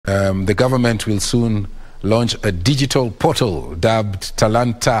The government will soon launch a digital portal dubbed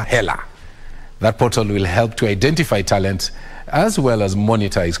Talanta Hela. That portal will help to identify talent as well as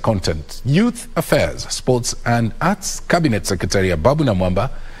monetize content. Youth Affairs, Sports and Arts Cabinet Secretary Ababu Namwamba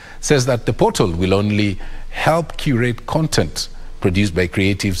says that the portal will only help curate content produced by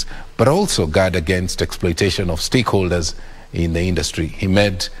creatives, but also guard against exploitation of stakeholders in the industry. He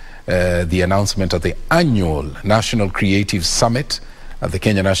made the announcement at the annual National Creative Summit at the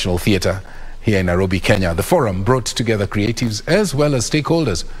Kenya National Theatre here in Nairobi, Kenya. The forum brought together creatives as well as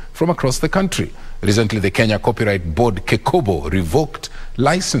stakeholders from across the country. Recently, the Kenya Copyright Board, KEKOBO, revoked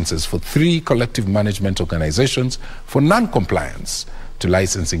licenses for 3 collective management organizations for non-compliance to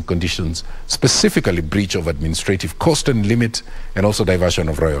licensing conditions, specifically breach of administrative cost and limit, and also diversion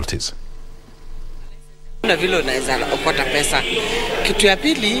of royalties. Na vile unaweza okota pesa. Kitu ya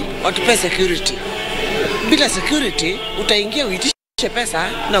pili, watupe security. Bila security, utaingia uitishe pesa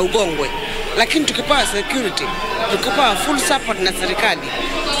na ugongwe. Lakini tukipewa security, tukipewa full support na serikali,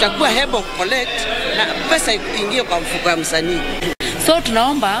 tutakuwa able collect na pesa iingie kwa mfuko wa msanii. So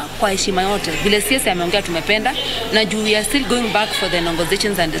tunaomba kwa heshima yote, vile sisi ameongea tumependa, na juu we are still going back for the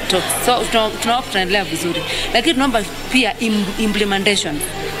negotiations and the talks. So tunaomba tunaendelea vizuri. Lakini tunaomba pia implementation.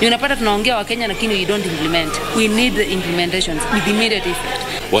 Unapata tunaongea wa Kenya lakini we don't implement. We need the implementations with immediate effect.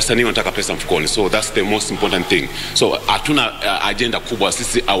 Wasanii wanataka pesa mfukoni, so that's the most important thing. So hatuna agenda kubwa,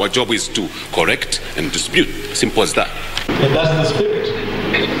 sisi our job is to correct and dispute. Simple as that. And that's the spirit.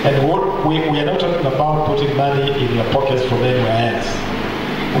 And what we are not talking about putting money in your pockets from anywhere else.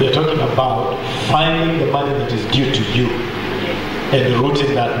 We are talking about finding the money that is due to you and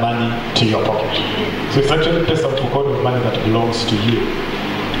routing that money to your pocket. So it's actually pesa mfukoni of money that belongs to you.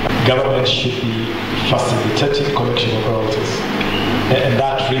 Government should be facilitating collection of royalties. And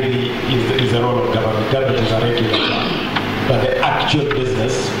that really is the role of government. Government is a regulator. But the actual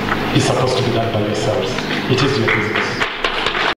business is supposed to be done by yourselves. It is your business.